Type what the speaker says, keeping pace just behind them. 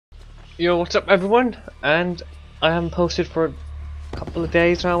Yo, what's up everyone? And I haven't posted for a couple of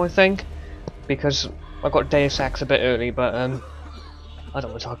days now, I think, because I got Deus Ex a bit early, but I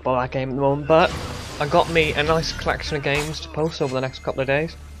don't want to talk about that game at the moment, but I got me a nice collection of games to post over the next couple of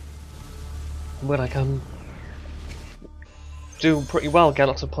days where I can do pretty well, get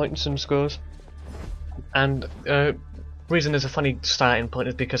lots of points and scores. And reason there's a funny starting point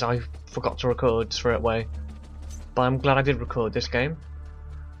is because I forgot to record straight away, but I'm glad I did record this game.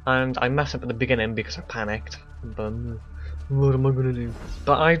 And I messed up at the beginning because I panicked, but what am I gonna do?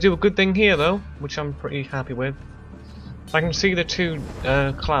 But I do a good thing here though, which I'm pretty happy with. I can see the two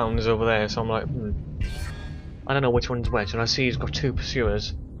clowns over there, so I'm like, I don't know which one's which, and I see he's got two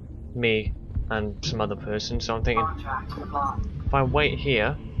pursuers, me and some other person, so I'm thinking, if I wait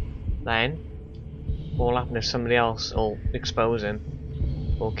here, then what will happen if somebody else will expose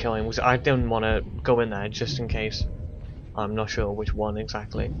him or kill him? Because I didn't want to go in there just in case. I'm not sure which one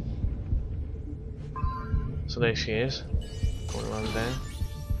exactly. So there she is, going around there,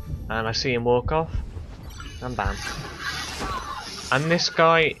 and I see him walk off, and bam. And this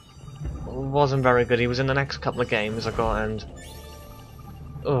guy wasn't very good. He was in the next couple of games I got, and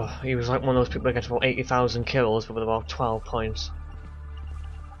he was like one of those people that gets about 80,000 kills but with about 12 points.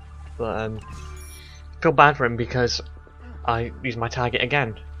 But I feel bad for him because I used my target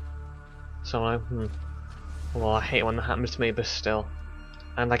again. So well, I hate it when that happens to me, but still.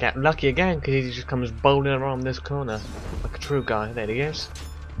 And I get lucky again because he just comes bowling around this corner like a true guy. There he is.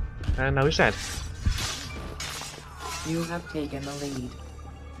 And now he's dead. You have taken the lead.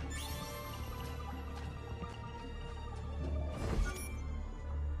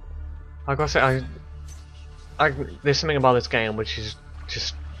 I gotta say, there's something about this game which is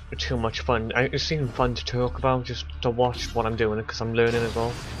just too much fun. It's even fun to talk about, just to watch what I'm doing because I'm learning as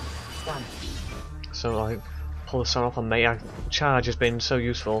well. Done. So I pull the sun off on me. Charge has been so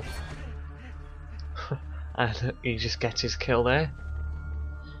useful. And he just gets his kill there.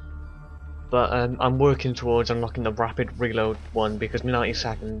 But I'm working towards unlocking the rapid reload one because 90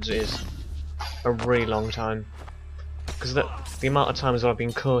 seconds is a really long time. Because the amount of times I've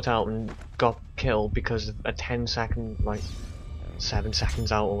been caught out and got killed because of a 10-second, like 7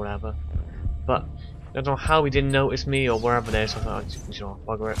 seconds out or whatever. But I don't know how he didn't notice me or wherever there, so I thought, you know,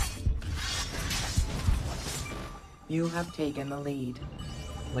 bugger it. You have taken the lead.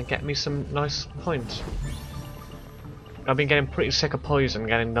 And get me some nice points. I've been getting pretty sick of poison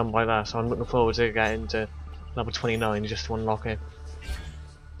getting done by that, so I'm looking forward to getting to level 29 just to unlock it.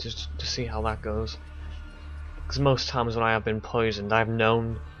 Just to see how that goes. Because most times when I have been poisoned, I've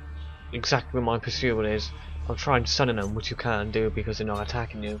known exactly where my pursuer is. I've tried stunning them, which you can't do because they're not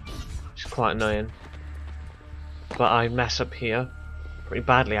attacking you, which is quite annoying. But I mess up here pretty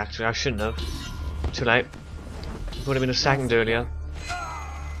badly actually. I shouldn't have. Too late. It would have been a second earlier.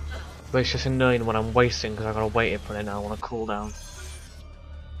 But it's just annoying when I'm wasting because I've got to wait for it now on a cooldown.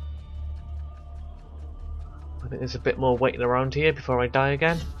 I think there's a bit more waiting around here before I die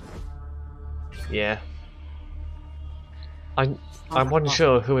again. Yeah. I wasn't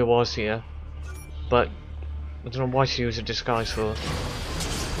sure who it was here, but I don't know why she used a disguise for.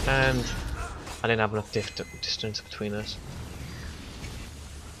 And I didn't have enough distance between us.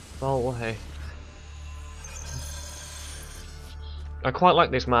 Well, hey. I quite like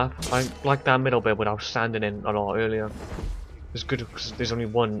this map. I like that middle bit without standing in a lot earlier. It's good because there's only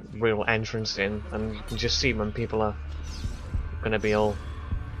one real entrance in, and you can just see when people are gonna be all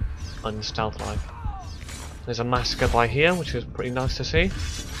unstealth-like. There's a massacre by here, which is pretty nice to see.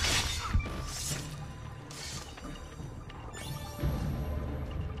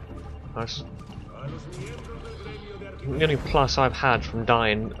 Nice. The only plus I've had from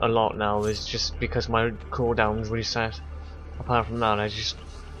dying a lot now is just because my cooldown's reset. Apart from that, I just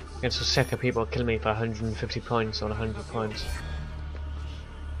get so sick of people killing me for 150 points or 100 points.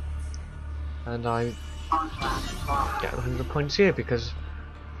 And I get 100 points here because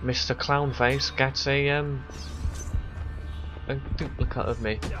Mr. Clownface gets a duplicate of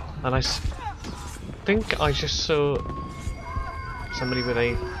me. And I think I just saw somebody with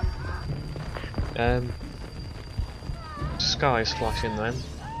a disguise flashing then.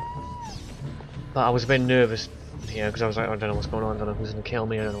 But I was a bit nervous here because I was like, I don't know what's going on, I don't know who's gonna kill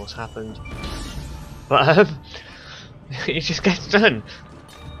me, I don't know what's happened. But it just gets done.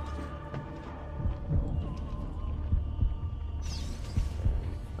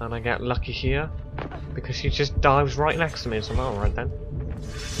 And I get lucky here because she just dives right next to me, so I'm alright then.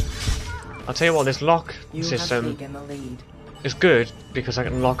 I'll tell you what, this lock system is good because I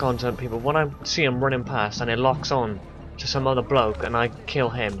can lock onto people. When I see him running past and it locks on to some other bloke and I kill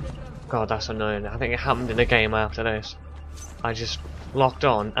him, God, that's annoying. I think it happened in a game after this. I just locked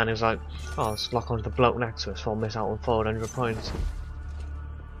on, and it was like, oh, let's lock onto the bloke next to us, so I'll miss out on 400 points.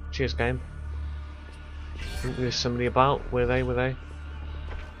 Cheers, game. I think there's somebody about. Were they? I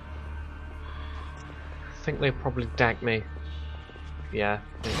think they probably dagged me. Yeah,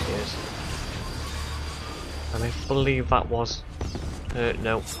 there she is. And I believe that was...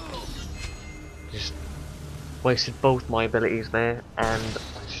 no. Just wasted both my abilities there, and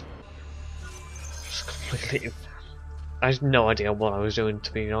just completely... I had no idea what I was doing,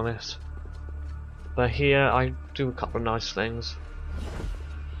 to be honest. But here, I do a couple of nice things.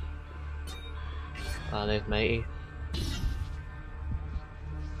 There's matey.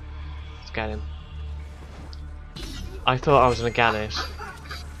 Let's get him. I thought I was gonna get it.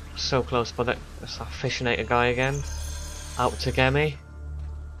 So close, but it's that fishinator guy again. Out to get me.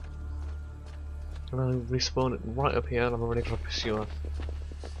 And I respawn it right up here, and I'm already gonna pursue her.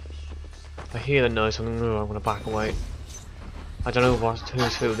 I hear the noise, I'm gonna back away. I don't know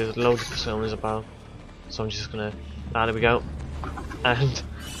who's who, there's loads of personas about. So I'm just gonna... Ah, there we go. And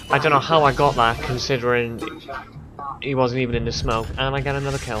I don't know how I got that, considering he wasn't even in the smoke, and I get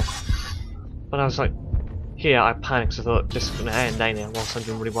another kill. But I was like, here I panicked, so I thought this is gonna end, ain't it? Whilst I'm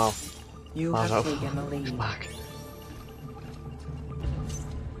doing really well. You I was have like, taken the he's lead. back.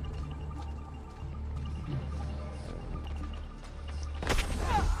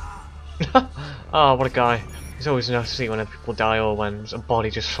 Oh, what a guy. It's always nice to see when people die or when a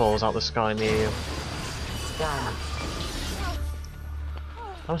body just falls out the sky near you. Done.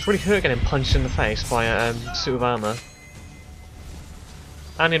 I was really hurt getting punched in the face by a suit of armour.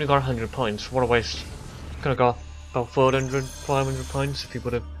 I only got 100 points. What a waste. Could have got about 400, 500 points if he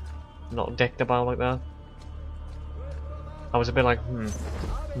would have not dicked about like that. I was a bit like, I'm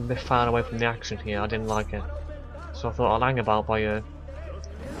a bit far away from the action here. I didn't like it. So I thought I'll hang about by you.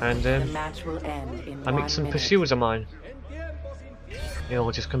 And The match will end in I 1 meet some minute. pursuers of mine. They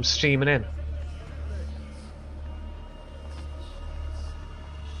all just come streaming in.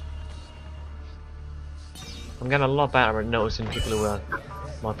 I'm getting a lot better at noticing people who are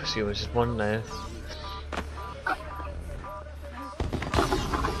my pursuers. There's one there.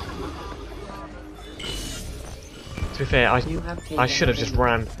 To be fair, I should have just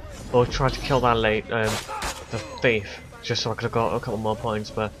ran or tried to kill that the thief, just so I could have got a couple more points,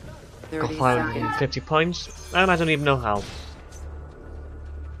 but got 30 550 points, and I don't even know how.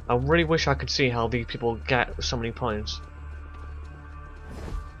 I really wish I could see how these people get so many points.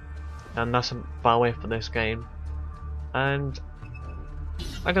 And that's about it for this game. And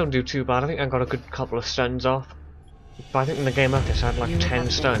I don't do too bad. I think I got a good couple of stuns off. But I think in the game after this I had like 10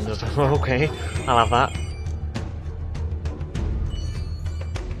 stuns. I was like, oh, okay, I'll have that.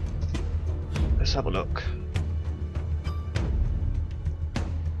 Let's have a look.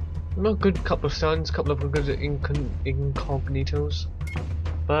 Not good couple of stuns, couple of good incognitos.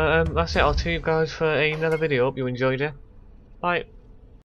 But that's it. I'll see you guys for another video. Hope you enjoyed it. Bye.